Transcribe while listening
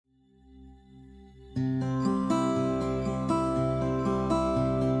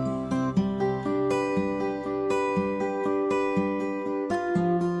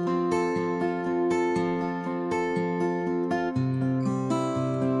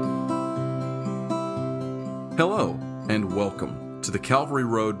Hello, and welcome to the Calvary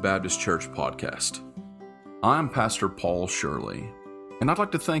Road Baptist Church podcast. I'm Pastor Paul Shirley, and I'd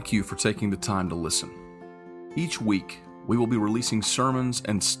like to thank you for taking the time to listen. Each week, we will be releasing sermons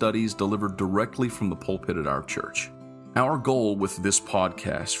and studies delivered directly from the pulpit at our church. Our goal with this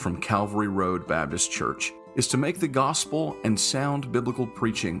podcast from Calvary Road Baptist Church is to make the gospel and sound biblical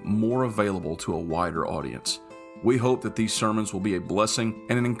preaching more available to a wider audience. We hope that these sermons will be a blessing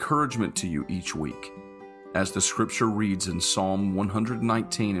and an encouragement to you each week. As the scripture reads in Psalm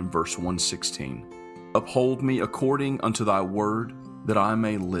 119 and verse 116, "Uphold me according unto thy word, that I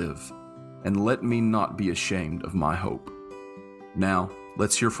may live, and let me not be ashamed of my hope." Now,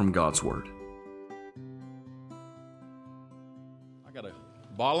 let's hear from God's word. I got a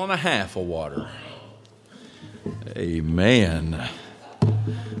bottle and a half of water. Amen.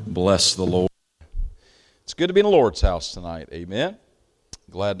 Bless the Lord. It's good to be in the Lord's house tonight. Amen.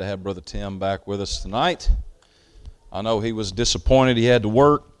 Glad to have Brother Tim back with us tonight. I know he was disappointed he had to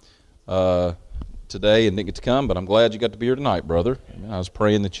work today and didn't get to come, but I'm glad you got to be here tonight, brother. I was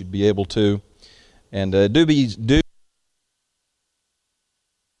praying that you'd be able to. And do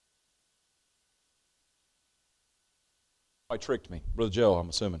I tricked me. Brother Joe, I'm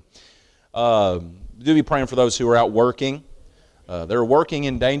assuming. Do be praying for those who are out working. They're working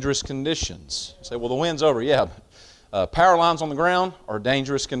in dangerous conditions. You say, well, the wind's over. Yeah, power lines on the ground are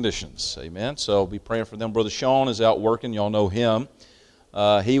dangerous conditions. Amen. So be praying for them. Brother Sean is out working. Y'all know him.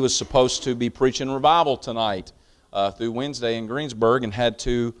 He was supposed to be preaching revival tonight through Wednesday in Greensburg and had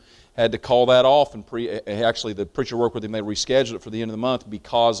to call that off. And actually, the preacher worked with him. They rescheduled it for the end of the month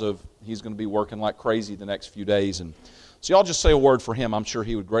because of he's going to be working like crazy the next few days. And so y'all just say a word for him. I'm sure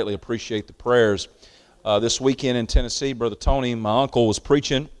he would greatly appreciate the prayers. This weekend in Tennessee, Brother Tony, my uncle, was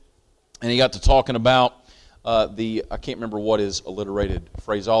preaching, and he got to talking about I can't remember what his alliterated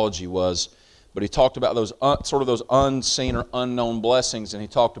phraseology was, but he talked about those sort of those unseen or unknown blessings, and he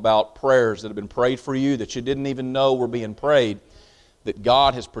talked about prayers that have been prayed for you that you didn't even know were being prayed, that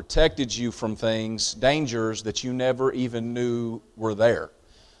God has protected you from things, dangers that you never even knew were there.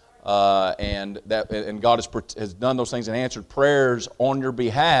 And God has done those things and answered prayers on your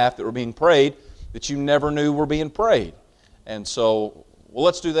behalf that were being prayed that you never knew were being prayed. And so, well,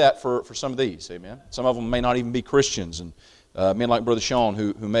 let's do that for some of these, amen. Some of them may not even be Christians, and men like Brother Sean,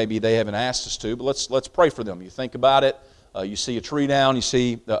 who maybe they haven't asked us to, but let's pray for them. You think about it. You see a tree down. You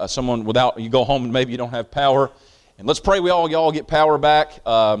see someone you go home and maybe you don't have power, and let's pray y'all get power back.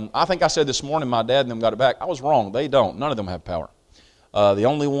 I think I said this morning my dad and them got it back. I was wrong. They don't. None of them have power. The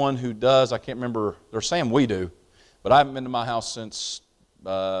only one who does, I can't remember. They're saying we do, but I haven't been to my house since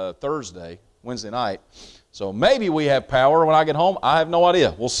Wednesday night. So maybe we have power when I get home. I have no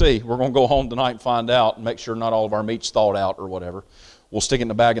idea. We'll see. We're going to go home tonight and find out and make sure not all of our meat's thawed out or whatever. We'll stick it in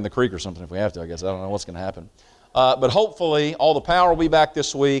the bag in the creek or something if we have to, I guess. I don't know what's going to happen. But hopefully all the power will be back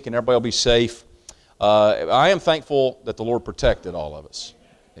this week and everybody will be safe. I am thankful that the Lord protected all of us.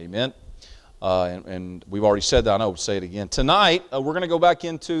 Amen. And we've already said that. I know we'll say it again. Tonight, we're going to go back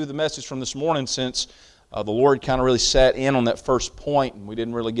into the message from this morning since the Lord kind of really sat in on that first point, and we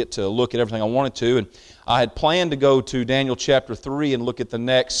didn't really get to look at everything I wanted to. And I had planned to go to Daniel chapter 3 and look at the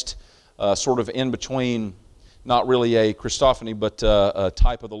next sort of in between, not really a Christophany, but a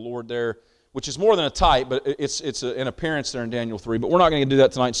type of the Lord there, which is more than a type, but it's an appearance there in Daniel 3. But we're not going to do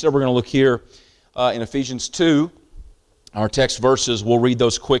that tonight. Instead, we're going to look here in Ephesians 2. Our text verses, we'll read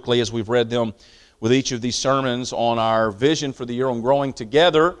those quickly as we've read them with each of these sermons on our vision for the year on growing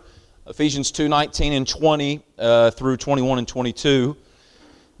together. Ephesians 2:19 and 20 through 21 and 22.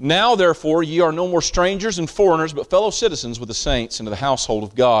 "Now, therefore, ye are no more strangers and foreigners, but fellow citizens with the saints into the household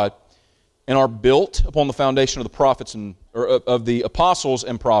of God, and are built upon the foundation of the prophets of the apostles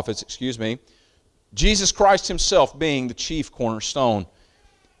and prophets, Jesus Christ himself being the chief cornerstone,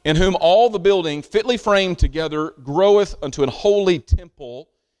 in whom all the building fitly framed together groweth unto an holy temple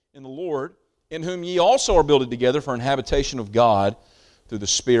in the Lord, in whom ye also are builded together for an habitation of God through the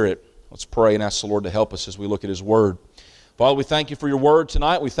Spirit." Let's pray and ask the Lord to help us as we look at His Word. Father, we thank You for Your Word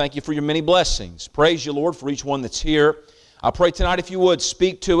tonight. We thank You for Your many blessings. Praise You, Lord, for each one that's here. I pray tonight, if You would,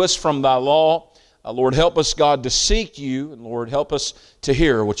 speak to us from Thy law. Lord, help us, God, to seek You, and Lord, help us to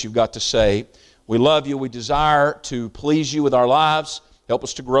hear what You've got to say. We love You. We desire to please You with our lives. Help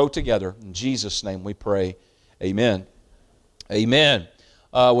us to grow together. In Jesus' name we pray. Amen. Amen.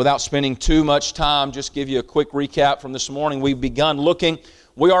 Without spending too much time, just give you a quick recap from this morning.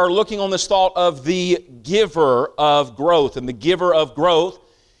 We are looking on this thought of the giver of growth, and the giver of growth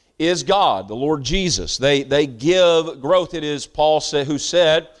is God, the Lord Jesus. They give growth. It is Paul who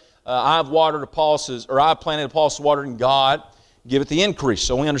said, I've planted, Apollos watered, and God giveth the increase.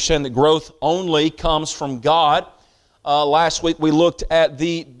 So we understand that growth only comes from God. Last week we looked at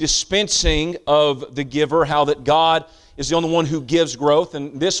the dispensing of the giver, how that God is the only one who gives growth.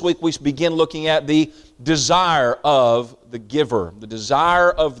 And this week we begin looking at the desire of the giver. The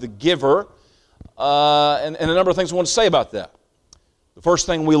desire of the giver, and a number of things I want to say about that. The first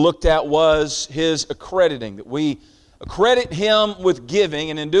thing we looked at was his accrediting, that we accredit him with giving,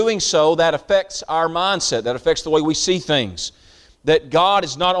 and in doing so, that affects our mindset, that affects the way we see things. That God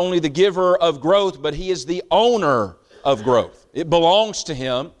is not only the giver of growth, but He is the owner of growth. It belongs to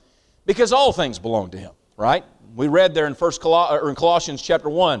Him because all things belong to Him, right? We read there in Colossians chapter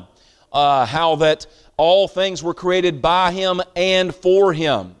 1 how that all things were created by Him and for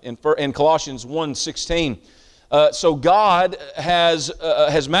Him in Colossians 1:16. So God has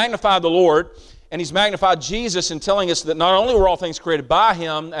magnified the Lord, and He's magnified Jesus in telling us that not only were all things created by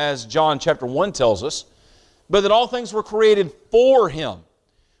Him, as John chapter 1 tells us, but that all things were created for Him,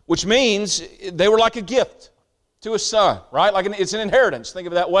 which means they were like a gift to His Son, right? It's an inheritance. Think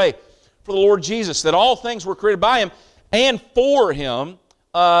of it that way for the Lord Jesus, that all things were created by Him and for Him,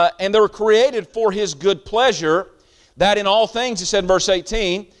 and they were created for His good pleasure, that in all things, He said in verse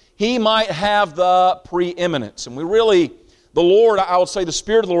 18, He might have the preeminence. And we really, the Lord, I would say the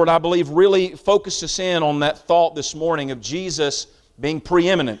Spirit of the Lord, I believe, really focused us in on that thought this morning of Jesus being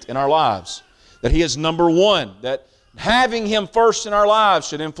preeminent in our lives. That He is number one. That having Him first in our lives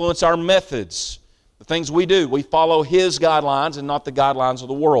should influence our methods. The things we do. We follow His guidelines and not the guidelines of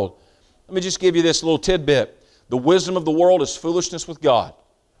the world. Let me just give you this little tidbit. The wisdom of the world is foolishness with God.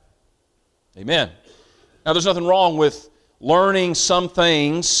 Amen. Now there's nothing wrong with learning some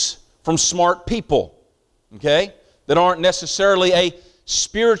things from smart people. Okay? That aren't necessarily a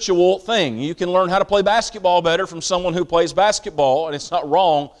spiritual thing. You can learn how to play basketball better from someone who plays basketball, and it's not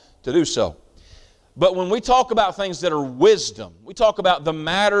wrong to do so. But when we talk about things that are wisdom, we talk about the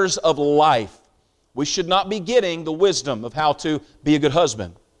matters of life, we should not be getting the wisdom of how to be a good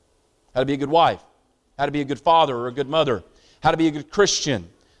husband, how to be a good wife, how to be a good father or a good mother, how to be a good Christian,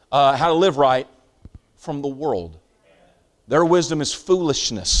 how to live right from the world. Their wisdom is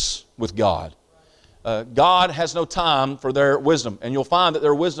foolishness with God. God has no time for their wisdom, and you'll find that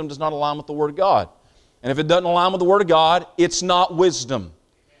their wisdom does not align with the Word of God. And if it doesn't align with the Word of God, it's not wisdom.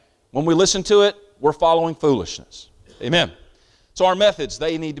 When we listen to it, we're following foolishness. Amen. So our methods,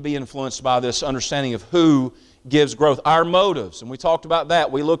 they need to be influenced by this understanding of who gives growth. Our motives, and we talked about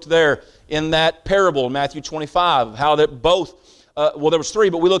that. We looked there in that parable in Matthew 25 of how that both, there was three,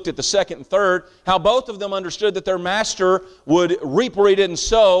 but we looked at the second and third, how both of them understood that their master would reap where he didn't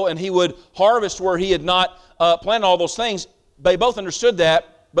sow and he would harvest where he had not planted all those things. They both understood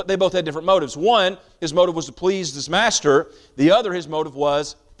that, but they both had different motives. One, his motive was to please his master. The other, his motive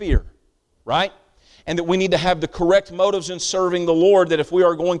was fear, right? And that we need to have the correct motives in serving the Lord, that if we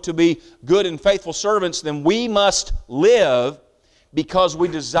are going to be good and faithful servants, then we must live because we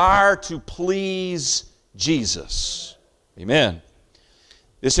desire to please Jesus. Amen.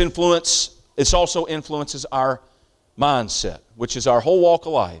 This also influences our mindset, which is our whole walk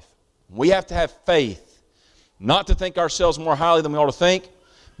of life. We have to have faith, not to think ourselves more highly than we ought to think,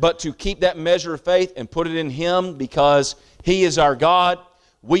 but to keep that measure of faith and put it in Him because He is our God,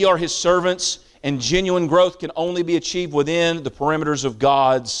 we are His servants, and genuine growth can only be achieved within the perimeters of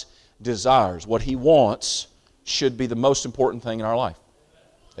God's desires. What He wants should be the most important thing in our life.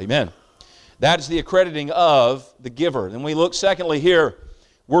 Amen. That is the accrediting of the giver. Then we look, secondly, here,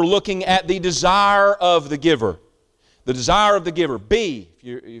 we're looking at the desire of the giver. The desire of the giver. B,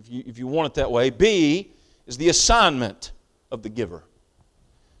 if you want it that way, B is the assignment of the giver.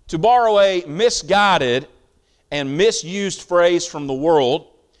 To borrow a misguided and misused phrase from the world,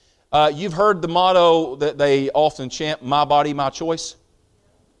 you've heard the motto that they often chant, "My body, my choice."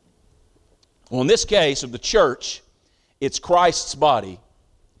 Well, in this case of the church, it's Christ's body,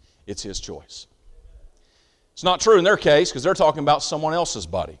 it's His choice. It's not true in their case because they're talking about someone else's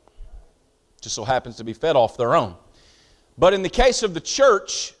body. Just so happens to be fed off their own. But in the case of the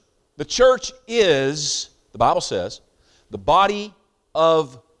church is, the Bible says, the body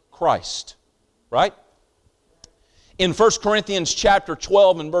of Christ. Right? In 1 Corinthians chapter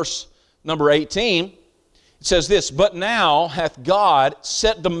 12 and verse number 18, it says this, "But now hath God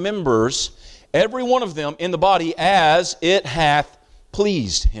set the members, every one of them, in the body as it hath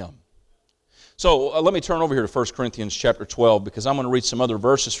pleased Him." So let me turn over here to 1 Corinthians chapter 12 because I'm going to read some other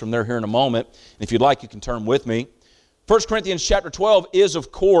verses from there here in a moment. And if you'd like, you can turn with me. 1 Corinthians chapter 12 is,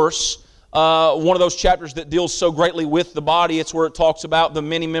 of course, one of those chapters that deals so greatly with the body. It's where it talks about the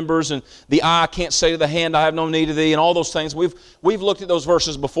many members and the eye can't say to the hand, "I have no need of thee," and all those things. We've looked at those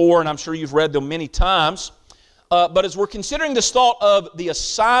verses before, and I'm sure you've read them many times. But as we're considering this thought of the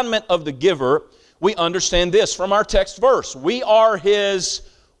assignment of the giver, we understand this from our text verse. We are His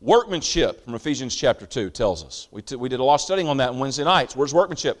workmanship, from Ephesians chapter 2 tells us. We did a lot of studying on that on Wednesday nights. Where's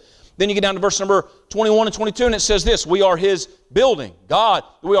workmanship? Then you get down to verse number 21 and 22, and it says this: we are His building. God,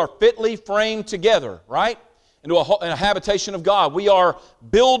 we are fitly framed together, right? Into a habitation of God. We are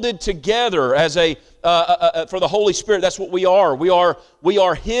builded together as for the Holy Spirit. That's what we are. We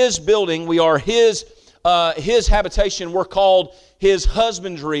are His building. We are His habitation. We're called His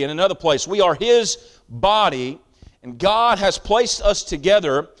husbandry in another place. We are His body, and God has placed us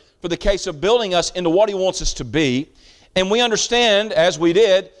together for the case of building us into what He wants us to be. And we understand, as we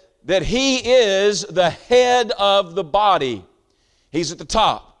did, that He is the head of the body. He's at the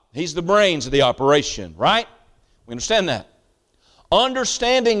top. He's the brains of the operation, right? We understand that.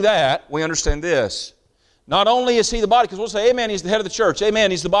 Understanding that, we understand this. Not only is He the body, because we'll say, amen, He's the head of the church. Amen,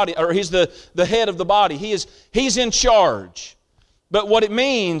 He's the body, or He's the head of the body. He's in charge. But what it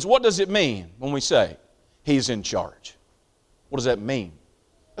means, what does it mean when we say He's in charge? What does that mean?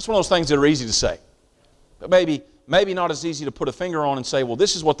 That's one of those things that are easy to say. But maybe not as easy to put a finger on and say, well,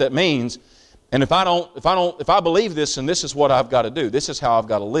 this is what that means. And if I believe this, and this is what I've got to do. This is how I've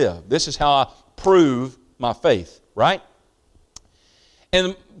got to live. This is how I prove my faith, right?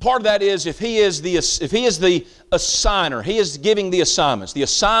 And part of that is if He is the assigner, He is giving the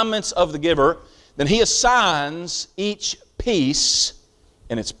assignments of the giver, then He assigns each piece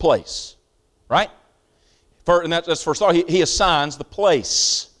in its place, right? And that's first thought. He assigns the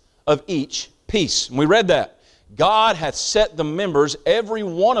place of each piece. And we read that. God hath set the members, every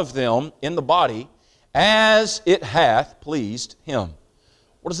one of them, in the body, as it hath pleased Him.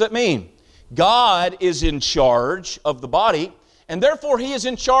 What does that mean? God is in charge of the body, and therefore He is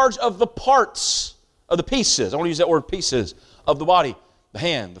in charge of the parts, of the pieces. I want to use that word, pieces, of the body. The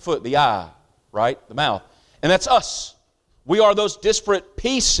hand, the foot, the eye, right? The mouth. And that's us. We are those disparate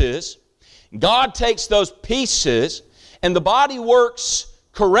pieces. God takes those pieces, and the body works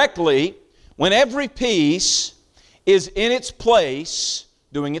correctly when every piece is in its place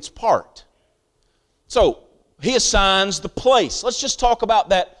doing its part. So, He assigns the place. Let's just talk about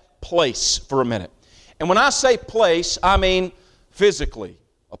that place for a minute. And when I say place, I mean physically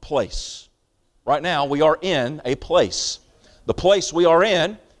a place. Right now, we are in a place. The place we are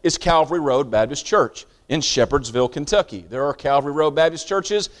in is Calvary Road Baptist Church in Shepherdsville, Kentucky. There are Calvary Road Baptist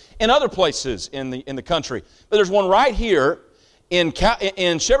churches in other places in the country. But there's one right here in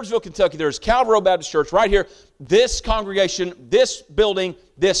Shepherdsville, Kentucky. There's Calvary Road Baptist Church right here. This congregation, this building,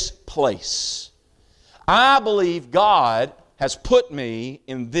 this place. I believe God has put me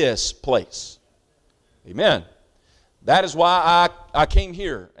in this place. Amen. That is why I came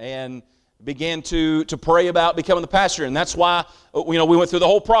here and began to pray about becoming the pastor. And that's why we went through the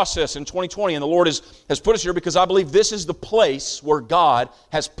whole process in 2020. And the Lord has put us here because I believe this is the place where God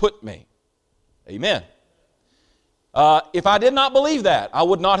has put me. Amen. If I did not believe that, I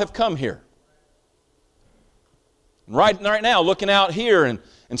would not have come here. Right now, looking out here and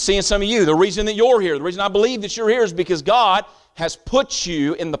seeing some of you, the reason that you're here, the reason I believe that you're here is because God has put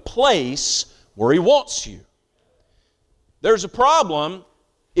you in the place where He wants you. There's a problem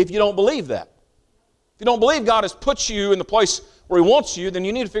if you don't believe that. If you don't believe God has put you in the place where He wants you, then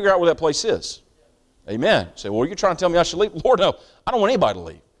you need to figure out where that place is. Amen. You say, well, you're trying to tell me I should leave? Lord, no. I don't want anybody to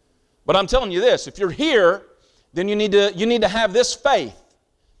leave. But I'm telling you this, if you're here, then you need to have this faith.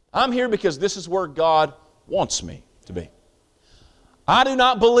 I'm here because this is where God wants me to be. I do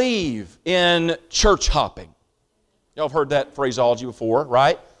not believe in church hopping. Y'all have heard that phraseology before,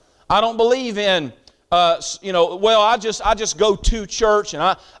 right? I don't believe in, I just go to church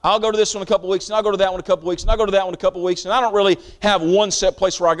and I'll go to this one a couple weeks and I'll go to that one a couple weeks and I'll go to that one a couple weeks and I don't really have one set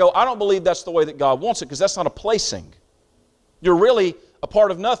place where I go. I don't believe that's the way that God wants it because that's not a placing. You're really a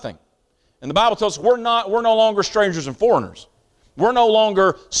part of nothing. And the Bible tells us we're no longer strangers and foreigners. We're no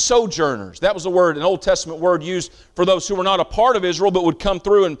longer sojourners. That was a word, an Old Testament word used for those who were not a part of Israel but would come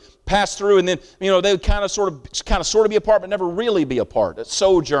through and pass through and then, they would kind of sort of be a part but never really be a part. A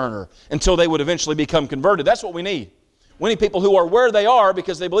sojourner until they would eventually become converted. That's what we need. We need people who are where they are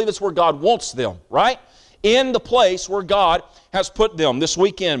because they believe it's where God wants them, right? In the place where God has put them. This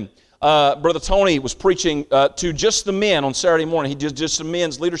weekend, Brother Tony was preaching to just the men on Saturday morning. He did just the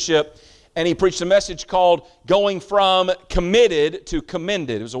men's leadership. And he preached a message called Going from Committed to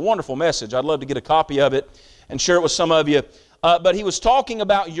Commended. It was a wonderful message. I'd love to get a copy of it and share it with some of you. But he was talking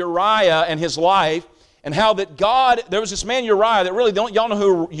about Uriah and his life and how that God, there was this man Uriah that really, y'all know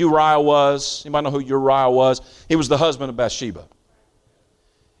who Uriah was? Anybody know who Uriah was? He was the husband of Bathsheba.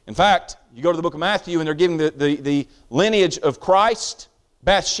 In fact, you go to the book of Matthew and they're giving the lineage of Christ.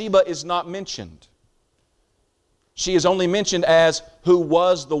 Bathsheba is not mentioned. She is only mentioned as who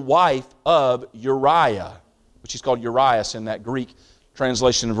was the wife of Uriah, which is called Urias in that Greek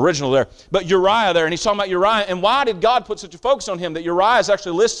translation of original there. But Uriah there, and he's talking about Uriah. And why did God put such a focus on him? That Uriah is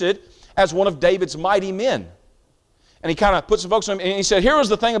actually listed as one of David's mighty men. And he kind of puts some focus on him. And he said, here was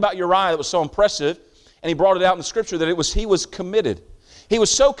the thing about Uriah that was so impressive. And he brought it out in the Scripture that he was committed. He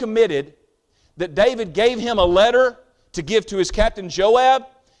was so committed that David gave him a letter to give to his captain Joab.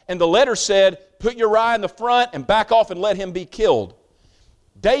 And the letter said, put Uriah in the front and back off and let him be killed.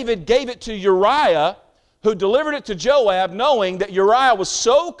 David gave it to Uriah, who delivered it to Joab, knowing that Uriah was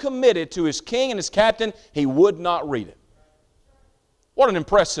so committed to his king and his captain, he would not read it. What an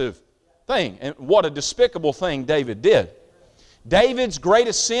impressive thing, and what a despicable thing David did. David's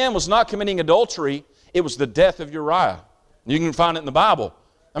greatest sin was not committing adultery, it was the death of Uriah. You can find it in the Bible.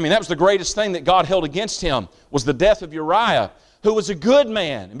 I mean, that was the greatest thing that God held against him, was the death of Uriah, who was a good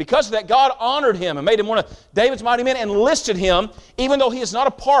man. And because of that, God honored him and made him one of David's mighty men and listed him, even though he is not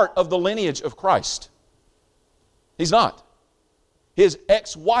a part of the lineage of Christ. He's not. His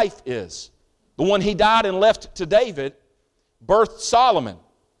ex-wife is. The one he died and left to David birthed Solomon.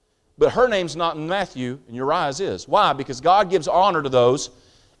 But her name's not in Matthew, and Uriah's is. Why? Because God gives honor to those.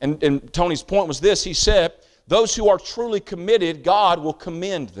 And Tony's point was this. He said, those who are truly committed, God will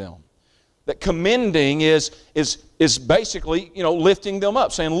commend them. That commending is basically, lifting them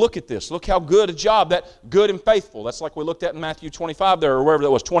up, saying, look at this. Look how good a job, that good and faithful. That's like we looked at in Matthew 25 there, or wherever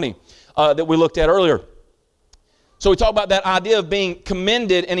that was, 20, that we looked at earlier. So we talked about that idea of being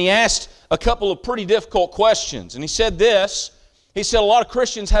commended, and he asked a couple of pretty difficult questions. And he said this, he said a lot of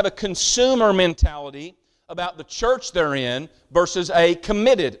Christians have a consumer mentality about the church they're in versus a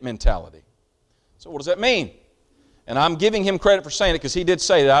committed mentality. So what does that mean? And I'm giving him credit for saying it because he did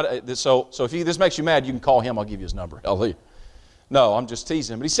say that. So if this makes you mad, you can call him. I'll give you his number. No, I'm just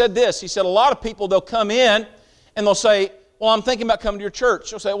teasing him. But he said this. He said a lot of people, they'll come in and they'll say, well, I'm thinking about coming to your church.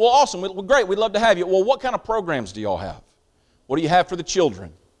 They'll say, well, awesome. Well, great. We'd love to have you. Well, what kind of programs do y'all have? What do you have for the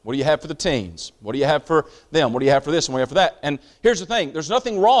children? What do you have for the teens? What do you have for them? What do you have for this and what do you have for that? And here's the thing. There's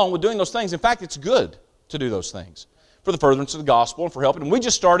nothing wrong with doing those things. In fact, it's good to do those things for the furtherance of the gospel and for helping. And we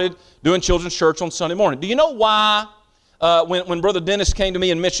just started doing children's church on Sunday morning. Do you know why when Brother Dennis came to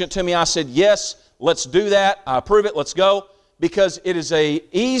me and mentioned it to me, I said, yes, let's do that. I approve it. Let's go. Because it is an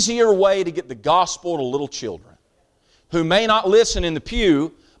easier way to get the gospel to little children who may not listen in the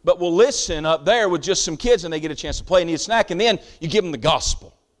pew, but will listen up there with just some kids and they get a chance to play and eat a snack, and then you give them the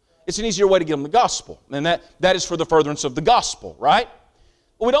gospel. It's an easier way to give them the gospel. And that is for the furtherance of the gospel, right?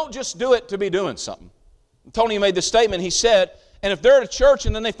 Well, we don't just do it to be doing something. Tony made this statement. He said, and if they're at a church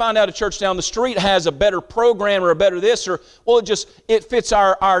and then they find out a church down the street has a better program or a better this, or, well, it fits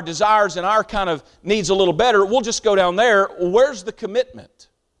our desires and our kind of needs a little better, we'll just go down there. Well, where's the commitment?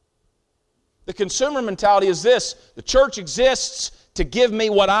 The consumer mentality is this: the church exists to give me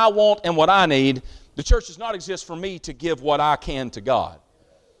what I want and what I need. The church does not exist for me to give what I can to God.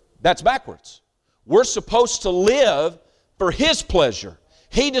 That's backwards. We're supposed to live for His pleasure.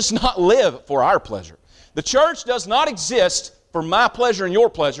 He does not live for our pleasure. The church does not exist for my pleasure and your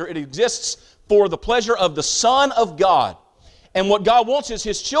pleasure. It exists for the pleasure of the Son of God. And what God wants is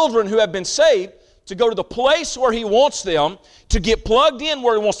His children who have been saved to go to the place where He wants them, to get plugged in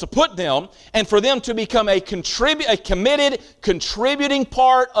where He wants to put them, and for them to become a committed, contributing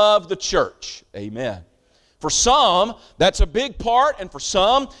part of the church. Amen. For some, that's a big part, and for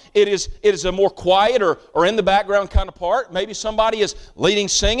some, it is a more quiet or in the background kind of part. Maybe somebody is leading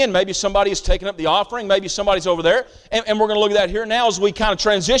singing. Maybe somebody is taking up the offering. Maybe somebody's over there. And we're going to look at that here now as we kind of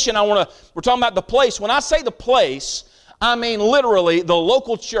transition. We're talking about the place. When I say the place, I mean literally the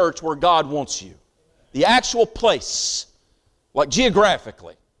local church where God wants you. The actual place, like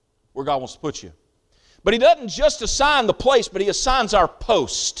geographically, where God wants to put you. But He doesn't just assign the place, but He assigns our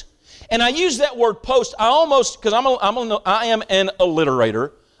post. And I use that word post, because I am an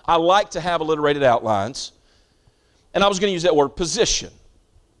alliterator. I like to have alliterated outlines. And I was going to use that word position.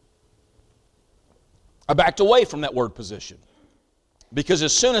 I backed away from that word position. Because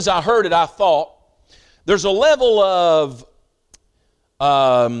as soon as I heard it, I thought, there's a level of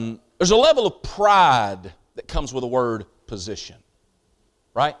pride that comes with the word position.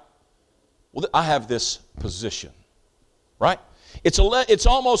 Right? Well, I have this position. Right? It's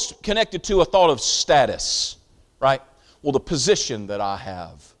almost connected to a thought of status, right? Well, the position that I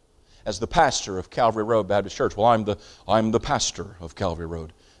have as the pastor of Calvary Road Baptist Church. Well, I'm the pastor of Calvary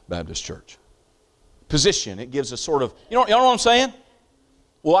Road Baptist Church. Position, it gives a sort of, you know what I'm saying?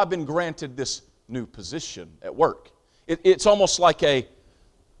 Well, I've been granted this new position at work. It's almost like a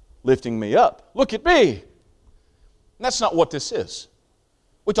lifting me up. Look at me. And that's not what this is.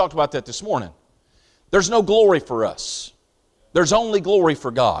 We talked about that this morning. There's no glory for us. There's only glory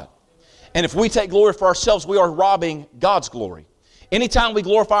for God. And if we take glory for ourselves, we are robbing God's glory. Anytime we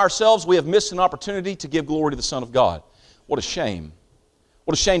glorify ourselves, we have missed an opportunity to give glory to the Son of God. What a shame.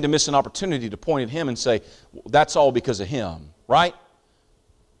 What a shame to miss an opportunity to point at Him and say, that's all because of Him, right?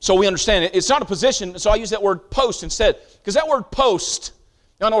 So we understand it. It's not a position, so I use that word post instead. Because that word post,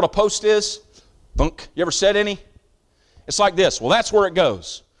 y'all know what a post is? Thunk. You ever said any? It's like this. Well, that's where it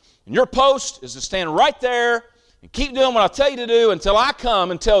goes. And your post is to stand right there and keep doing what I tell you to do until I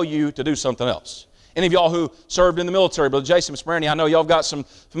come and tell you to do something else. Any of y'all who served in the military, Brother Jason, Miss Brandy, I know y'all have got some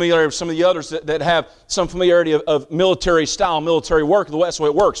familiarity with some of the others that have some familiarity of military style, military work. That's the way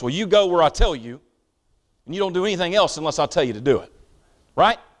it works. Well, you go where I tell you, and you don't do anything else unless I tell you to do it.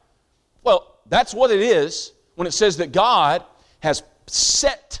 Right? Well, that's what it is when it says that God has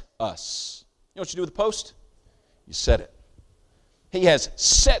set us. You know what you do with the post? You set it. He has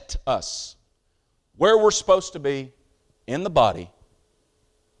set us where we're supposed to be in the body.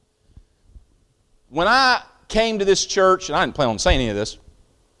 When I came to this church, and I didn't plan on saying any of this,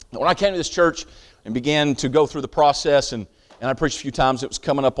 but when I came to this church and began to go through the process, and I preached a few times, it was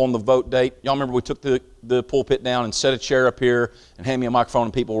coming up on the vote date. Y'all remember we took the pulpit down and set a chair up here and handed me a microphone,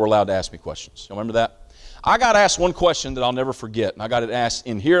 and people were allowed to ask me questions. Y'all remember that? I got asked one question that I'll never forget, and I got it asked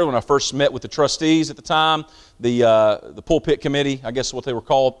in here when I first met with the trustees at the time, the pulpit committee, I guess is what they were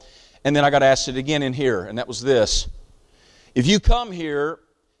called, and then I got asked it again in here, and that was this. If you come here,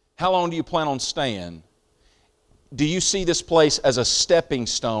 how long do you plan on staying? Do you see this place as a stepping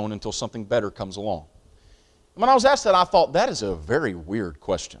stone until something better comes along? When I was asked that, I thought, that is a very weird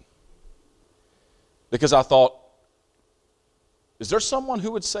question. Because I thought, is there someone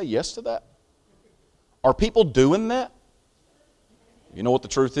who would say yes to that? Are people doing that? You know what the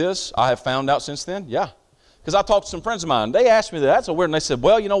truth is? I have found out since then, yeah. Because I talked to some friends of mine. They asked me that. That's so weird. And they said,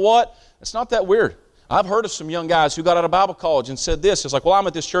 well, you know what? It's not that weird. I've heard of some young guys who got out of Bible college and said this. It's like, well, I'm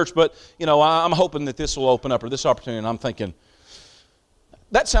at this church, but, you know, I'm hoping that this will open up or this opportunity. And I'm thinking,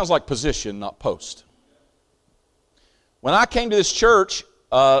 that sounds like position, not post. When I came to this church,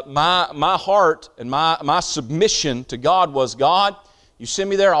 my heart and my submission to God was, God, you send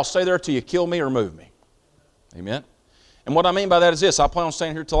me there, I'll stay there till you kill me or move me. Amen? And what I mean by that is this. I plan on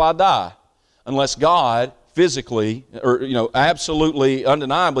staying here till I die unless God physically or, you know, absolutely,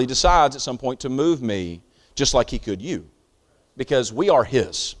 undeniably decides at some point to move me just like He could you. Because we are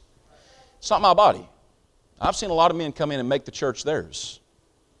His. It's not my body. I've seen a lot of men come in and make the church theirs.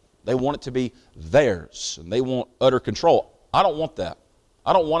 They want it to be theirs, and they want utter control. I don't want that.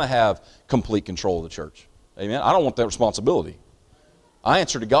 I don't want to have complete control of the church. Amen? I don't want that responsibility. I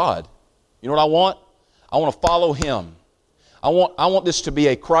answer to God. You know what I want? I want to follow Him. I want this to be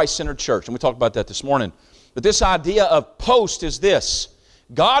a Christ-centered church, and we talked about that this morning. But this idea of post is this.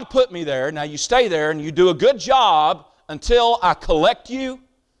 God put me there. Now you stay there, and you do a good job until I collect you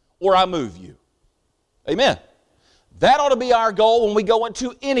or I move you. Amen? That ought to be our goal when we go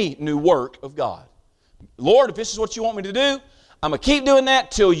into any new work of God. Lord, if this is what you want me to do, I'm going to keep doing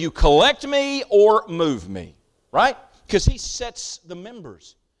that till you collect me or move me. Right? Because He sets the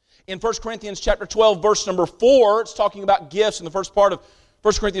members. In 1 Corinthians chapter 12, verse number 4, it's talking about gifts. In the first part of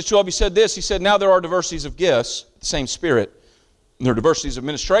 1 Corinthians 12, he said this. He said, now there are diversities of gifts, the same Spirit. And there are diversities of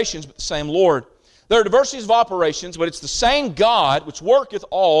ministrations, but the same Lord. There are diversities of operations, but it's the same God which worketh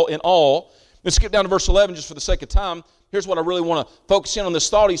all in all. Let's skip down to verse 11 just for the sake of time. Here's what I really want to focus in on this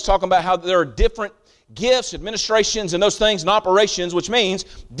thought. He's talking about how there are different gifts, administrations, and those things, and operations, which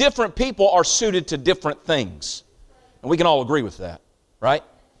means different people are suited to different things. And we can all agree with that, right?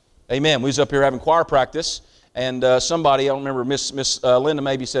 Amen. We was up here having choir practice, and somebody, I don't remember, Miss Linda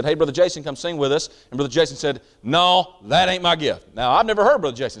maybe said, hey, Brother Jason, come sing with us. And Brother Jason said, no, that ain't my gift. Now, I've never heard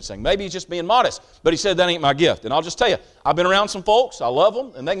Brother Jason sing. Maybe he's just being modest, but he said that ain't my gift. And I'll just tell you, I've been around some folks, I love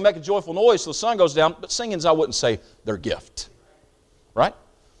them, and they can make a joyful noise till the sun goes down, but singing's, I wouldn't say, their gift. Right?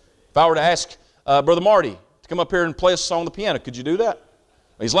 If I were to ask Brother Marty to come up here and play a song on the piano, could you do that?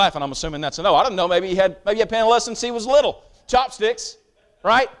 He's laughing, I'm assuming that's a no. I don't know, maybe he had piano lessons since he was little. Chopsticks,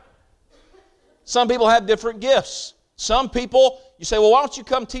 right? Some people have different gifts. Some people, you say, well, why don't you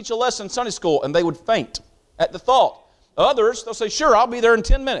come teach a lesson in Sunday school? And they would faint at the thought. Others, they'll say, sure, I'll be there in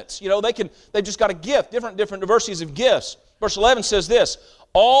 10 minutes. You know, they've just got a gift, different diversities of gifts. Verse 11 says this,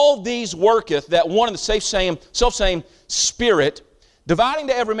 all these worketh that one and the self-same Spirit, dividing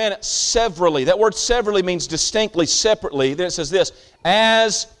to every man severally. That word severally means distinctly, separately. Then it says this,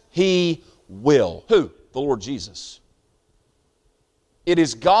 as He will. Who? The Lord Jesus. It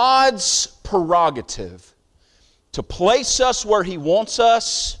is God's prerogative to place us where He wants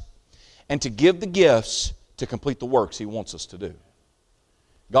us and to give the gifts to complete the works He wants us to do.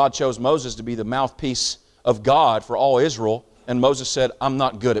 God chose Moses to be the mouthpiece of God for all Israel, and Moses said, I'm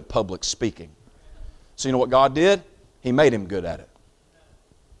not good at public speaking. So you know what God did? He made him good at it.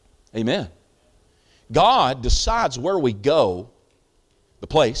 Amen. God decides where we go, the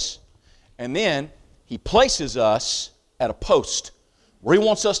place, and then He places us at a post where He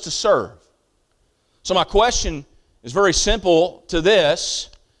wants us to serve. So my question is very simple to this.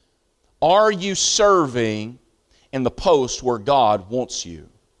 Are you serving in the post where God wants you?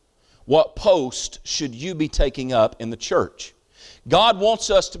 What post should you be taking up in the church? God wants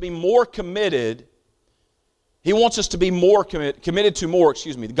us to be more committed. He wants us to be more committed to more,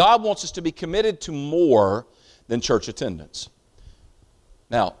 God wants us to be committed to more than church attendance.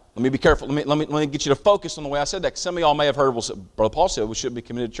 Now, let me be careful. Let me get you to focus on the way I said that, because some of y'all may have heard, well, Brother Paul said we should be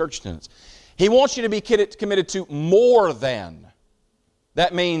committed to church attendance. He wants you to be committed to more than.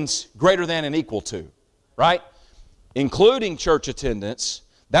 That means greater than and equal to, right? Including church attendance,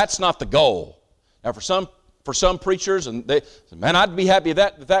 that's not the goal. Now, for some preachers, and they, man, I'd be happy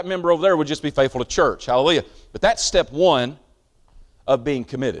if that member over there would just be faithful to church. Hallelujah. But that's step one of being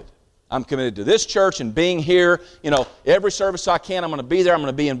committed. I'm committed to this church and being here. You know, every service I can, I'm going to be there. I'm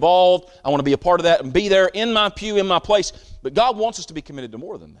going to be involved. I want to be a part of that and be there in my pew, in my place. But God wants us to be committed to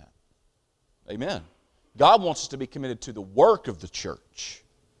more than that. Amen. God wants us to be committed to the work of the church,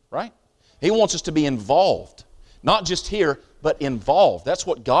 right? He wants us to be involved. Not just here, but involved. That's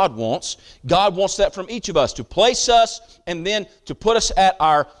what God wants. God wants that from each of us, to place us and then to put us at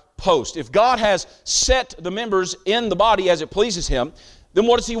our post. If God has set the members in the body as it pleases Him, then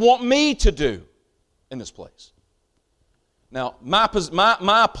what does He want me to do in this place? Now, my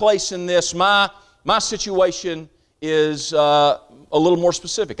place in this, my situation is a little more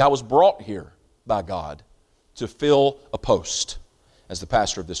specific. I was brought here by God to fill a post as the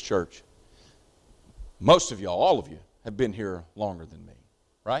pastor of this church. Most of y'all, all of you, have been here longer than me,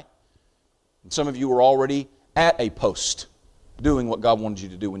 right? And some of you were already at a post doing what God wanted you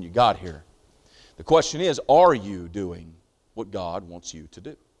to do when you got here. The question is, are you doing what God wants you to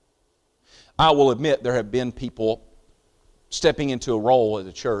do? I will admit there have been people stepping into a role at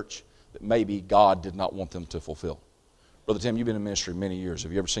the church that maybe God did not want them to fulfill. Brother Tim, you've been in ministry many years.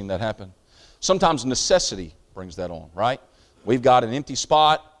 Have you ever seen that happen? Sometimes necessity brings that on, right? We've got an empty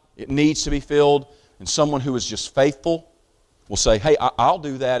spot. It needs to be filled. And someone who is just faithful will say, hey, I'll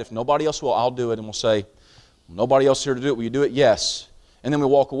do that. If nobody else will, I'll do it. And we'll say, nobody else here to do it. Will you do it? Yes. And then we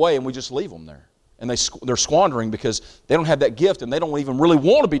walk away and we just leave them there. And they're squandering because they don't have that gift and they don't even really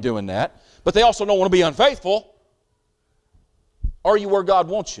want to be doing that. But they also don't want to be unfaithful. Are you where God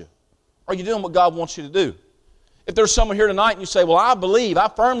wants you? Are you doing what God wants you to do? If there's someone here tonight and you say, well, I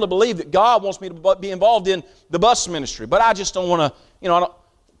firmly believe that God wants me to be involved in the bus ministry, but I just don't want to,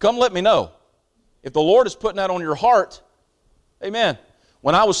 come let me know. If the Lord is putting that on your heart, amen.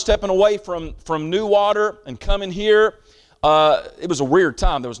 When I was stepping away from New Water and coming here, it was a weird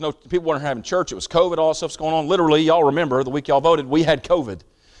time. There was people weren't having church. It was COVID, all that stuff's going on. Literally, y'all remember, the week y'all voted, we had COVID.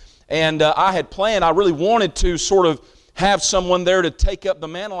 And I had planned, I really wanted to sort of have someone there to take up the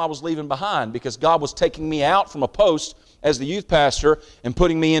mantle I was leaving behind, because God was taking me out from a post as the youth pastor and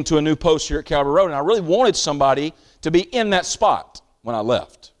putting me into a new post here at Calvary Road. And I really wanted somebody to be in that spot when I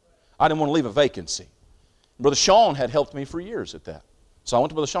left. I didn't want to leave a vacancy. Brother Sean had helped me for years at that. So I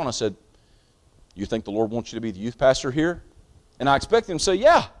went to Brother Sean and I said, you think the Lord wants you to be the youth pastor here? And I expected him to say,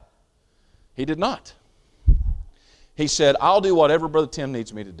 yeah. He did not. He said, I'll do whatever Brother Tim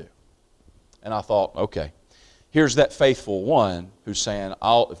needs me to do. And I thought, okay. Here's that faithful one who's saying,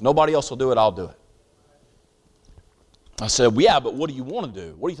 if nobody else will do it, I'll do it. I said, well, yeah, but what do you want to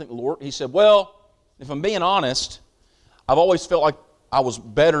do? What do you think, Lord? He said, well, if I'm being honest, I've always felt like I was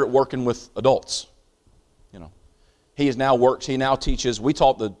better at working with adults. He now teaches. We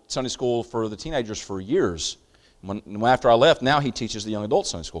taught the Sunday school for the teenagers for years. After I left, now he teaches the young adult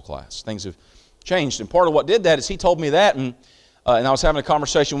Sunday school class. Things have changed. And part of what did that is he told me that, and I was having a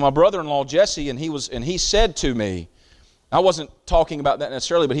conversation with my brother-in-law, Jesse, and he said to me, I wasn't talking about that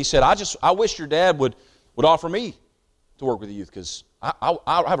necessarily, but he said, I wish your dad would offer me to work with the youth, because I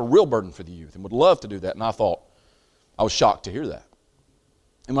have a real burden for the youth and would love to do that. And I thought, I was shocked to hear that.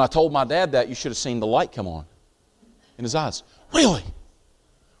 And when I told my dad that, you should have seen the light come on in his eyes. Really?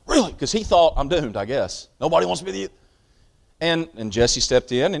 Really? Because he thought, I'm doomed, I guess. Nobody wants to be the youth. And Jesse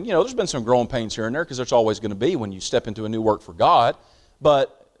stepped in, and there's been some growing pains here and there, because there's always going to be when you step into a new work for God.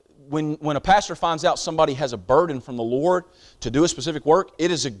 But when a pastor finds out somebody has a burden from the Lord to do a specific work,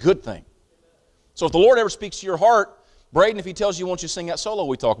 it is a good thing. So if the Lord ever speaks to your heart, Braden, if he tells you he wants you to sing that solo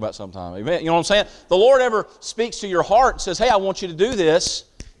we talk about sometime, amen? You know what I'm saying? The Lord ever speaks to your heart and says, hey, I want you to do this,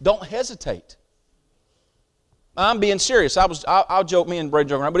 don't hesitate. I'm being serious. I'll joke, me and Brady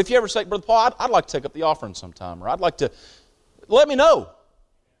joke around, but if you ever say, Brother Paul, I'd like to take up the offering sometime, or I'd like to, let me know.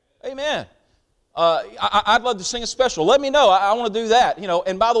 Amen. I'd love to sing a special. Let me know. I want to do that.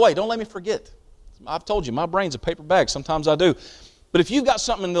 And by the way, don't let me forget. I've told you, my brain's a paper bag. Sometimes I do. But if you've got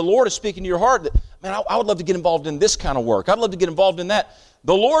something and the Lord is speaking to your heart that, man, I would love to get involved in this kind of work. I'd love to get involved in that.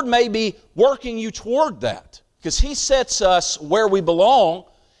 The Lord may be working you toward that, because He sets us where we belong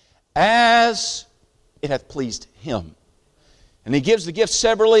as it hath pleased Him. And He gives the gifts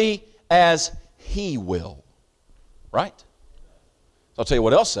severally as He will. Right? So I'll tell you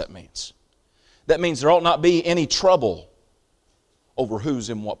what else that means. That means there ought not be any trouble over who's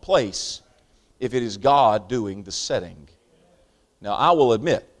in what place if it is God doing the setting. Now, I will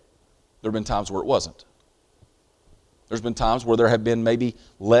admit, there have been times where it wasn't. There's been times where there have been maybe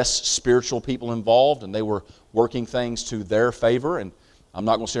less spiritual people involved and they were working things to their favor, and I'm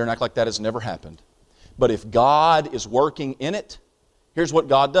not going to sit here and act like that has never happened. But if God is working in it, here's what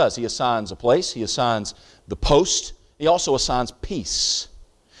God does. He assigns a place. He assigns the post. He also assigns peace.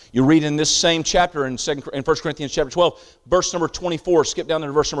 You read in this same chapter in 1 Corinthians chapter 12, verse number 24. Skip down there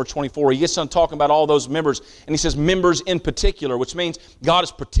to verse number 24. He gets on talking about all those members, and he says members in particular, which means God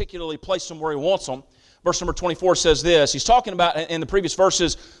has particularly placed them where He wants them. Verse number 24 says this. He's talking about, in the previous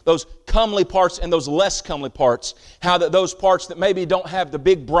verses, those comely parts and those less comely parts. How that those parts that maybe don't have the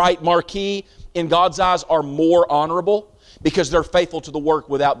big bright marquee in God's eyes are more honorable because they're faithful to the work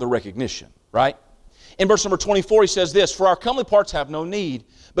without the recognition. Right? In verse number 24 he says this, for our comely parts have no need,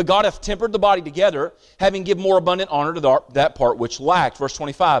 but God hath tempered the body together, having given more abundant honor to that part which lacked. Verse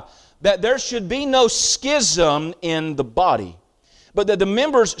 25, that there should be no schism in the body, but that the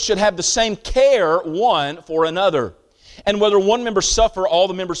members should have the same care one for another. And whether one member suffer, all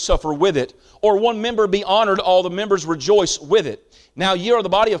the members suffer with it, or one member be honored, all the members rejoice with it. Now ye are the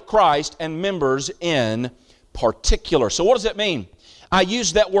body of Christ, and members in particular. So what does that mean? I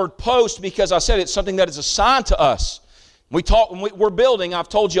use that word post because I said it's something that is assigned to us. We're building, I've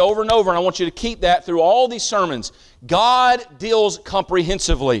told you over and over, and I want you to keep that through all these sermons. God deals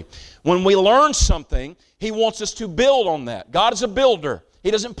comprehensively. When we learn something, He wants us to build on that. God is a builder. He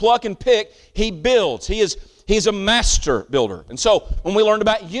doesn't pluck and pick. He builds. He's a master builder. And so when we learned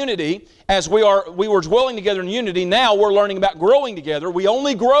about unity, as we were dwelling together in unity, now we're learning about growing together. We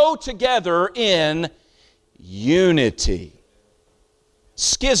only grow together in unity.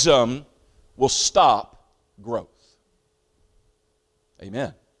 Schism will stop growth.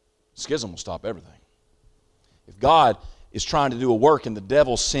 Amen. Schism will stop everything. If God is trying to do a work and the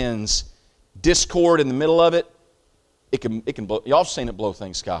devil sends discord in the middle of it, it can blow. Y'all have seen it blow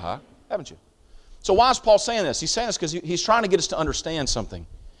things sky high, haven't you? So why is Paul saying this? He's saying this because he's trying to get us to understand something.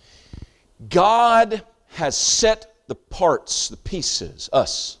 God has set the parts, the pieces,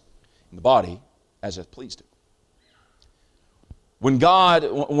 us, in the body, as hath pleased Him. When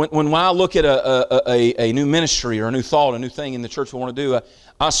I look at a new ministry or a new thought, a new thing in the church we want to do,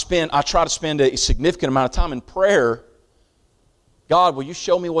 I try to spend a significant amount of time in prayer. God, will You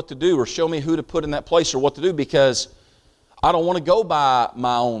show me what to do, or show me who to put in that place, or what to do, because I don't want to go by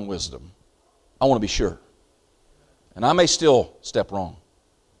my own wisdom. I want to be sure. And I may still step wrong.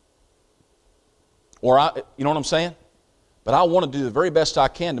 Or you know what I'm saying? But I want to do the very best I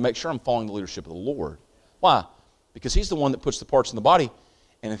can to make sure I'm following the leadership of the Lord. Why? Because He's the one that puts the parts in the body.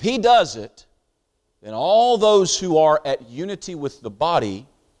 And if He does it, then all those who are at unity with the body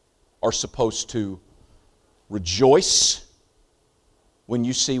are supposed to rejoice when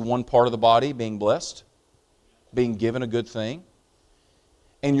you see one part of the body being blessed, being given a good thing.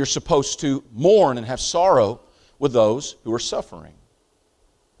 And you're supposed to mourn and have sorrow with those who are suffering.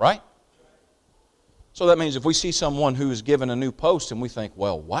 Right? So that means if we see someone who is given a new post and we think,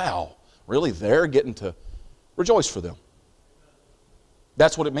 well, wow, really they're getting to rejoice for them.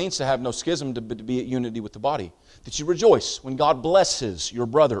 That's what it means to have no schism, to be at unity with the body. That you rejoice when God blesses your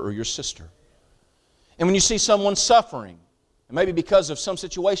brother or your sister. And when you see someone suffering, and maybe because of some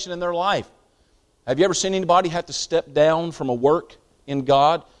situation in their life, have you ever seen anybody have to step down from a work in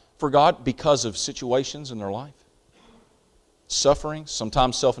God, for God, because of situations in their life? Suffering,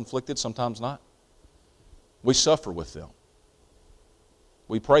 sometimes self-inflicted, sometimes not. We suffer with them.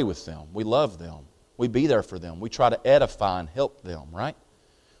 We pray with them. We love them. We be there for them. We try to edify and help them, right?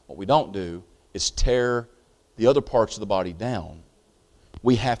 What we don't do is tear the other parts of the body down.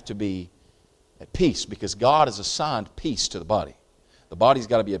 We have to be at peace because God has assigned peace to the body. The body's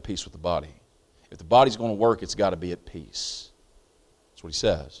got to be at peace with the body. If the body's going to work, it's got to be at peace. That's what he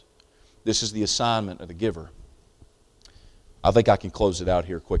says. This is the assignment of the giver. I think I can close it out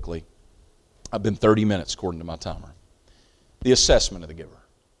here quickly. I've been 30 minutes according to my timer. The assessment of the giver.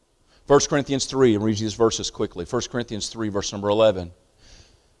 1 Corinthians 3, and read these verses quickly. 1 Corinthians 3, verse number 11.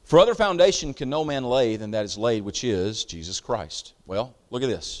 For other foundation can no man lay than that is laid, which is Jesus Christ. Well, look at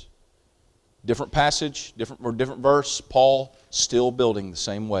this. Different passage, different verse. Paul still building the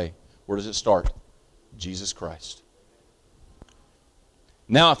same way. Where does it start? Jesus Christ.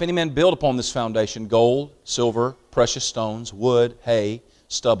 Now, if any man build upon this foundation gold, silver, precious stones, wood, hay,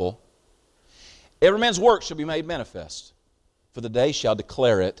 stubble, every man's work shall be made manifest, for the day shall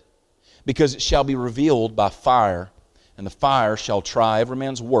declare it, because it shall be revealed by fire, and the fire shall try every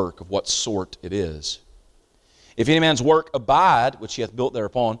man's work of what sort it is. If any man's work abide, which he hath built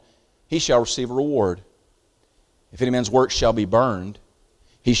thereupon, he shall receive a reward. If any man's work shall be burned,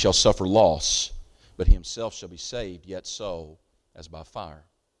 he shall suffer loss, but he himself shall be saved, yet so as by fire.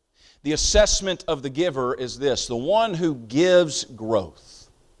 The assessment of the giver is this: the one who gives growth.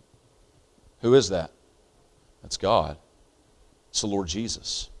 Who is that? That's God. It's the Lord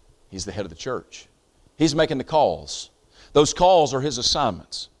Jesus. He's the head of the church. He's making the calls. Those calls are His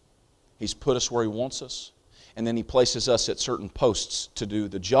assignments. He's put us where He wants us, and then He places us at certain posts to do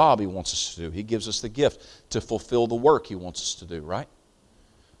the job He wants us to do. He gives us the gift to fulfill the work He wants us to do, right?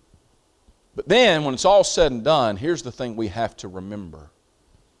 But then, when it's all said and done, here's the thing we have to remember.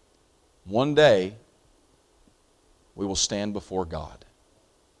 One day, we will stand before God.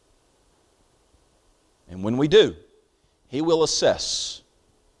 And when we do, He will assess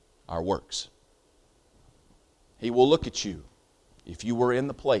our works. He will look at you if you were in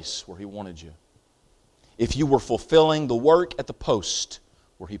the place where He wanted you. If you were fulfilling the work at the post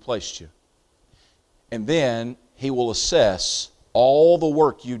where He placed you. And then He will assess all the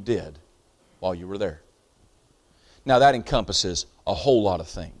work you did while you were there. Now that encompasses a whole lot of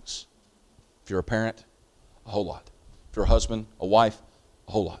things. If you're a parent, a whole lot. If you're a husband, a wife,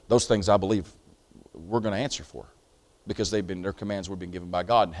 a whole lot. Those things I believe we're going to answer for, because they're commands we've been given by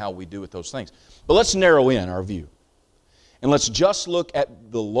God and how we do with those things. But let's narrow in our view. And let's just look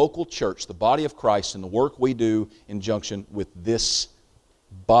at the local church, the body of Christ, and the work we do in junction with this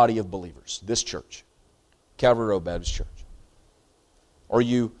body of believers, this church, Calvary Road Baptist Church. Are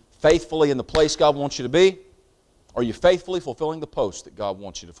you faithfully in the place God wants you to be? Are you faithfully fulfilling the post that God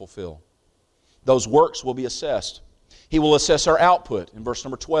wants you to fulfill? Those works will be assessed. He will assess our output. In verse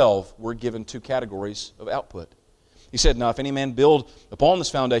number 12, we're given two categories of output. He said, now if any man build upon this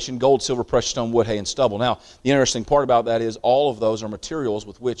foundation gold, silver, precious stone, wood, hay, and stubble. Now, the interesting part about that is all of those are materials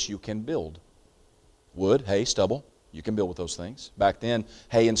with which you can build. Wood, hay, stubble, you can build with those things. Back then,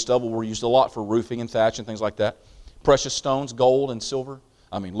 hay and stubble were used a lot for roofing and thatch and things like that. Precious stones, gold and silver.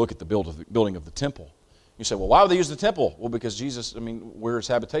 I mean, look at the building of the temple. You say, well, why would they use the temple? Well, because Jesus, we're His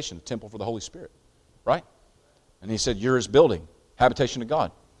habitation, the temple for the Holy Spirit, right? And He said, you're His building, habitation of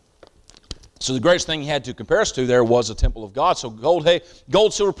God. So the greatest thing He had to compare us to there was a temple of God. So gold,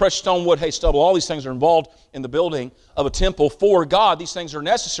 silver, precious stone, wood, hay, stubble, all these things are involved in the building of a temple for God. These things are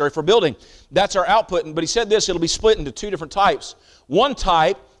necessary for building. That's our output. But He said this, it'll be split into two different types. One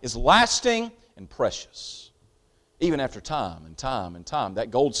type is lasting and precious. Even after time and time and time,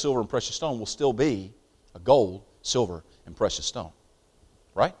 that gold, silver, and precious stone will still be a gold, silver, and precious stone.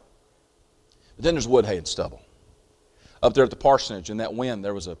 Right? But then there's wood, hay, and stubble. Up there at the parsonage in that wind,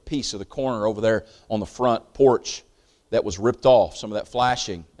 there was a piece of the corner over there on the front porch that was ripped off, some of that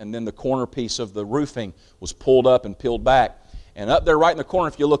flashing. And then the corner piece of the roofing was pulled up and peeled back. And up there right in the corner,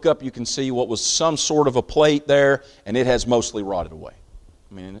 if you look up, you can see what was some sort of a plate there, and it has mostly rotted away.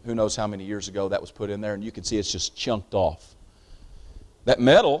 Who knows how many years ago that was put in there, and you can see it's just chunked off. That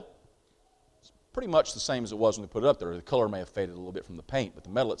metal is pretty much the same as it was when they put it up there. The color may have faded a little bit from the paint, but the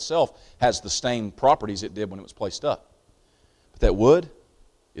metal itself has the stain properties it did when it was placed up. But that wood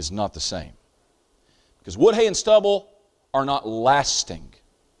is not the same. Because wood, hay, and stubble are not lasting.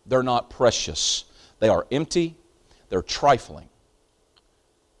 They're not precious. They are empty. They're trifling.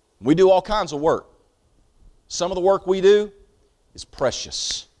 We do all kinds of work. Some of the work we do is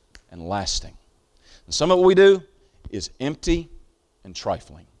precious and lasting. And some of what we do is empty and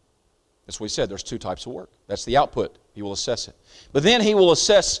trifling. That's what He said. There's two types of work. That's the output. He will assess it. But then He will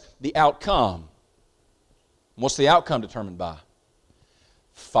assess the outcome. What's the outcome determined by?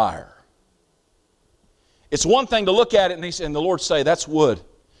 Fire. It's one thing to look at it and the Lord say, that's wood.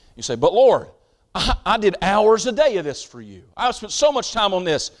 You say, but Lord, I did hours a day of this for you. I've spent so much time on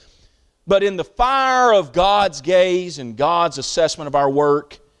this. But in the fire of God's gaze and God's assessment of our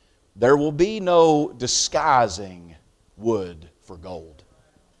work, there will be no disguising wood for gold.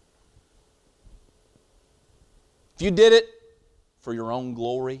 If you did it for your own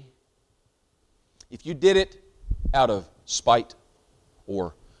glory, if you did it out of spite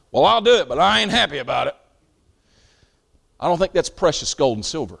or, I'll do it, but I ain't happy about it, I don't think that's precious gold and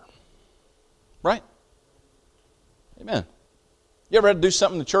silver. Right? Amen. You ever had to do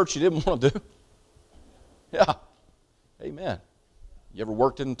something in the church you didn't want to do? Yeah. Amen. You ever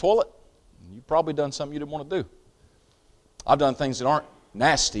worked in the toilet? You've probably done something you didn't want to do. I've done things that aren't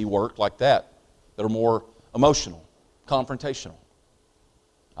nasty work like that are more emotional, confrontational.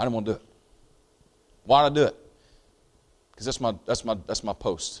 I didn't want to do it. Why did I do it? Because that's my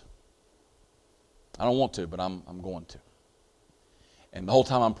post. I don't want to, but I'm going to. And the whole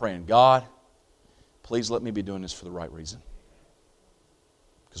time I'm praying, God, please let me be doing this for the right reason.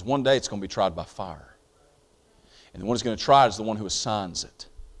 Because one day it's going to be tried by fire. And the one who's going to try it is the one who assigns it.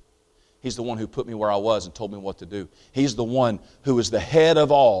 He's the one who put me where I was and told me what to do. He's the one who is the head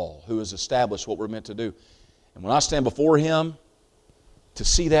of all, who has established what we're meant to do. And when I stand before Him, to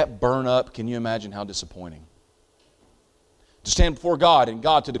see that burn up, can you imagine how disappointing? To stand before God and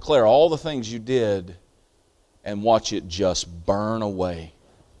God to declare all the things you did and watch it just burn away.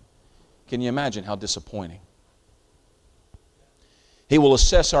 Can you imagine how disappointing? He will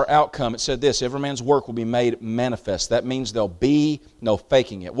assess our outcome. It said this, every man's work will be made manifest. That means there'll be no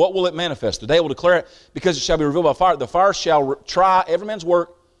faking it. What will it manifest? The day will declare it, because it shall be revealed by fire. The fire shall try every man's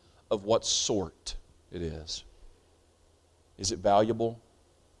work of what sort it is. Is it valuable?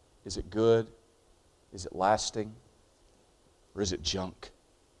 Is it good? Is it lasting? Or is it junk?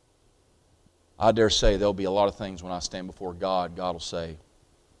 I dare say there'll be a lot of things when I stand before God, God will say,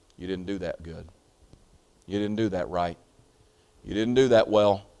 you didn't do that good. You didn't do that right. You didn't do that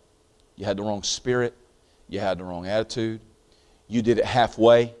well. You had the wrong spirit. You had the wrong attitude. You did it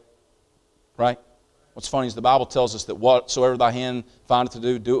halfway. Right? What's funny is the Bible tells us that whatsoever thy hand findeth to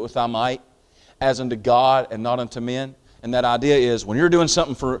do, do it with thy might, as unto God and not unto men. And that idea is when you're doing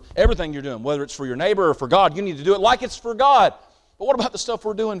something for everything you're doing, whether it's for your neighbor or for God, you need to do it like it's for God. But what about the stuff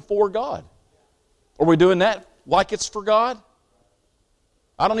we're doing for God? Are we doing that like it's for God?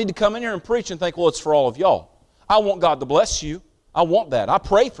 I don't need to come in here and preach and think, well, it's for all of y'all. I want God to bless you. I want that. I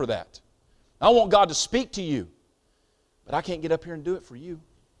pray for that. I want God to speak to you. But I can't get up here and do it for you.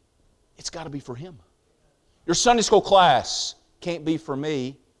 It's got to be for Him. Your Sunday school class can't be for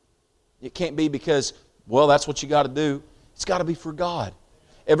me. It can't be because, well, that's what you got to do. It's got to be for God.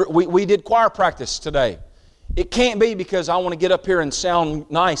 We did choir practice today. It can't be because I want to get up here and sound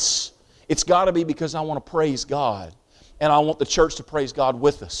nice. It's got to be because I want to praise God. And I want the church to praise God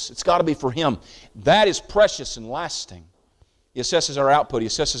with us. It's got to be for Him. That is precious and lasting. He assesses our output. He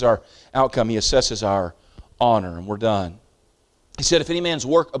assesses our outcome. He assesses our honor. And we're done. He said, if any man's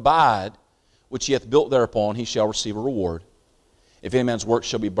work abide, which he hath built thereupon, he shall receive a reward. If any man's work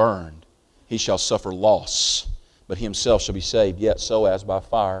shall be burned, he shall suffer loss, but he himself shall be saved, yet so as by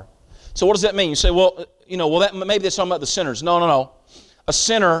fire. So what does that mean? You say, well, that maybe that's talking about the sinners. No. A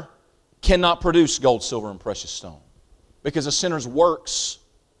sinner cannot produce gold, silver, and precious stone, because a sinner's works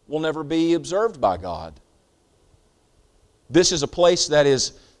will never be observed by God. This is a place that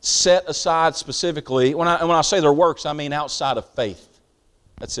is set aside specifically. When I say their works, I mean outside of faith.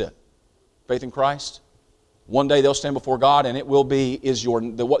 That's it. Faith in Christ. One day they'll stand before God, and it will be, here's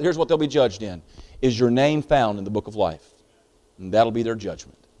what they'll be judged in. Is your name found in the book of life? And that'll be their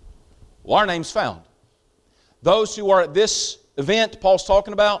judgment. Well, our name's found. Those who are at this event Paul's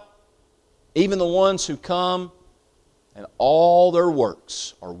talking about, even the ones who come and all their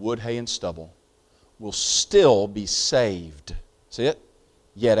works are wood, hay, and stubble, will still be saved. See it?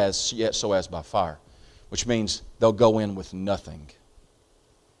 Yet so as by fire. Which means they'll go in with nothing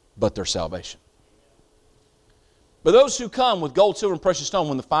but their salvation. But those who come with gold, silver, and precious stone,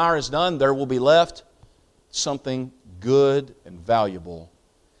 when the fire is done, there will be left something good and valuable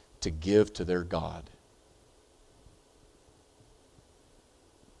to give to their God.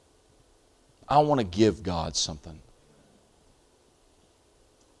 I want to give God something.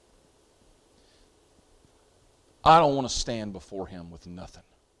 I don't want to stand before Him with nothing.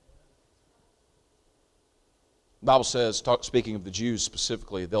 The Bible says, speaking of the Jews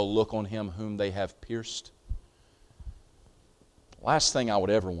specifically, they'll look on Him whom they have pierced. Last thing I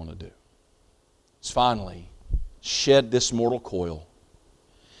would ever want to do is finally shed this mortal coil.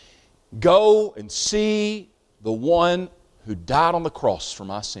 Go and see the one who died on the cross for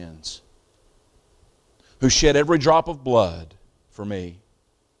my sins, who shed every drop of blood for me.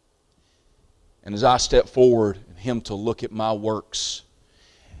 And as I step forward, and Him to look at my works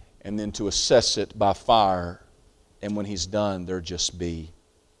and then to assess it by fire, and when He's done, there just be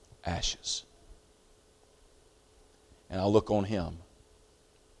ashes. And I look on Him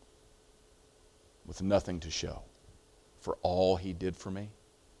with nothing to show for all He did for me.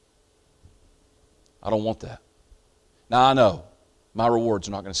 I don't want that. Now I know my rewards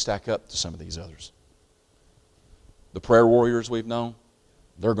are not going to stack up to some of these others. The prayer warriors we've known,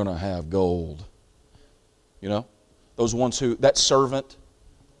 they're going to have gold You know, those ones who, that servant.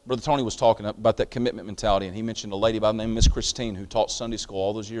 Brother Tony was talking about that commitment mentality, and he mentioned a lady by the name of Miss Christine who taught Sunday school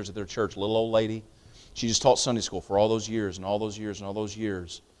all those years at their church, a little old lady. She just taught Sunday school for all those years and all those years and all those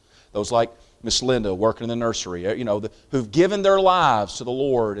years. Those like Miss Linda working in the nursery, you know, who've given their lives to the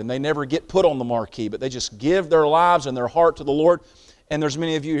Lord, and they never get put on the marquee, but they just give their lives and their heart to the Lord. And there's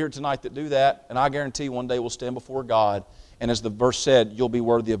many of you here tonight that do that, and I guarantee one day we'll stand before God, and as the verse said, you'll be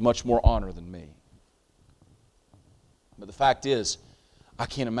worthy of much more honor than me. But the fact is, I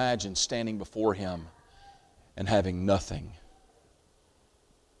can't imagine standing before Him and having nothing.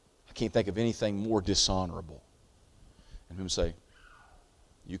 I can't think of anything more dishonorable. And Him say,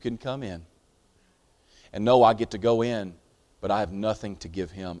 you can come in. And know I get to go in, but I have nothing to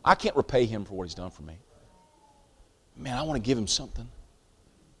give Him. I can't repay Him for what He's done for me. Man, I want to give Him something.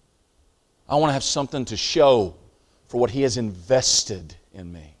 I want to have something to show for what He has invested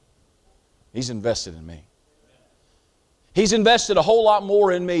in me. He's invested in me. He's invested a whole lot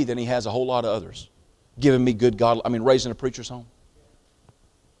more in me than He has a whole lot of others. Giving me good God, raising a preacher's home.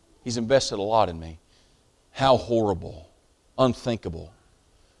 He's invested a lot in me. How horrible, unthinkable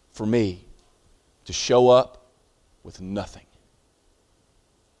for me to show up with nothing.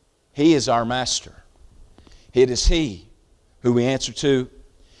 He is our master. It is He who we answer to.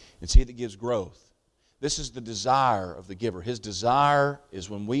 It's He that gives growth. This is the desire of the giver. His desire is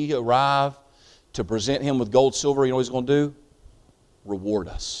when we arrive to present Him with gold, silver, you know what He's going to do? Reward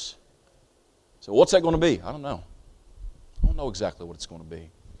us. So what's that going to be? I don't know. I don't know exactly what it's going to be.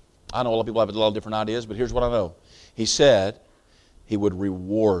 I know a lot of people have a lot of different ideas, but here's what I know. He said He would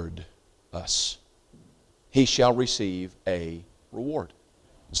reward us. He shall receive a reward.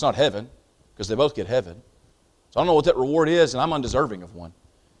 It's not heaven, because they both get heaven. So I don't know what that reward is, and I'm undeserving of one.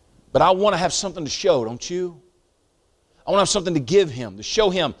 But I want to have something to show, don't you? I want to have something to give Him, to show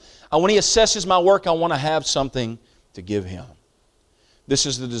Him. When He assesses my work, I want to have something to give Him. This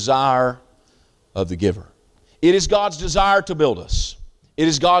is the desire of the giver. It is God's desire to build us. It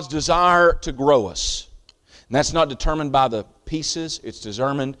is God's desire to grow us. And that's not determined by the pieces. It's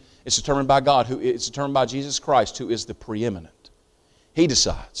determined by God. It's determined by Jesus Christ, who is the preeminent. He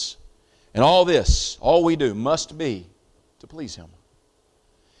decides. And all this, all we do, must be to please Him.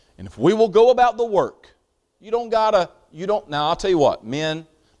 And if we will go about the work, now I'll tell you what, men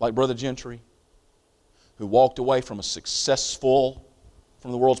like Brother Gentry, who walked away from a successful,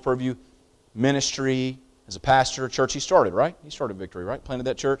 from the world's purview, ministry as a pastor, a church he started, right? He started Victory, right? Planted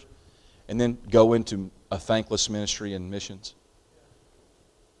that church. And then go into a thankless ministry and missions.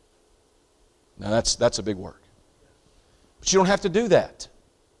 Now that's a big work. But you don't have to do that.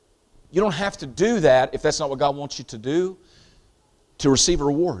 You don't have to do that if that's not what God wants you to do, to receive a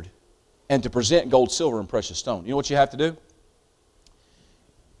reward and to present gold, silver, and precious stone. You know what you have to do?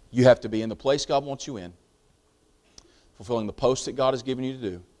 You have to be in the place God wants you in, fulfilling the post that God has given you to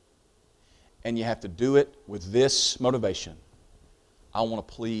do, and you have to do it with this motivation. I want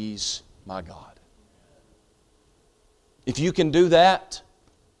to please my God. If you can do that,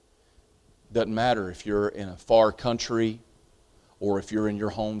 doesn't matter if you're in a far country or if you're in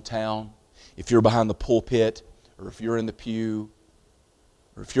your hometown, if you're behind the pulpit or if you're in the pew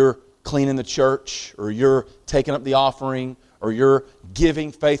or if you're cleaning the church or you're taking up the offering or you're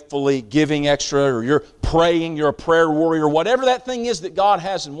giving faithfully, giving extra, or you're praying, you're a prayer warrior, whatever that thing is that God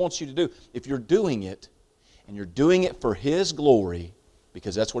has and wants you to do, if you're doing it and you're doing it for His glory,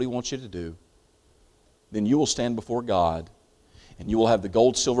 because that's what He wants you to do, then you will stand before God and you will have the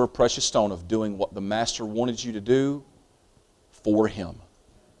gold, silver, precious stone of doing what the Master wanted you to do for Him.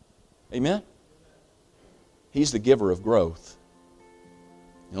 Amen? He's the giver of growth.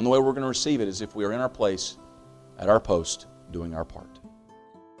 The only way we're going to receive it is if we are in our place, at our post, doing our part.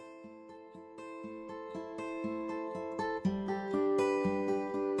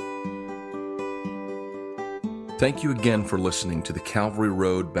 Thank you again for listening to the Calvary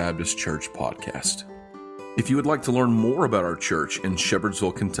Road Baptist Church podcast. If you would like to learn more about our church in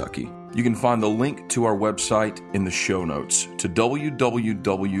Shepherdsville, Kentucky, you can find the link to our website in the show notes to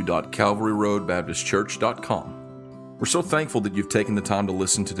www.calvaryroadbaptistchurch.com. We're so thankful that you've taken the time to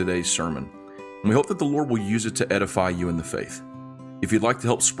listen to today's sermon, and we hope that the Lord will use it to edify you in the faith. If you'd like to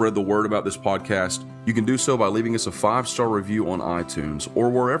help spread the word about this podcast, you can do so by leaving us a 5-star review on iTunes or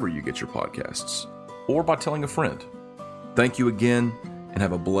wherever you get your podcasts, or by telling a friend. Thank you again, and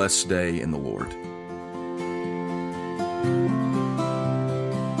have a blessed day in the Lord.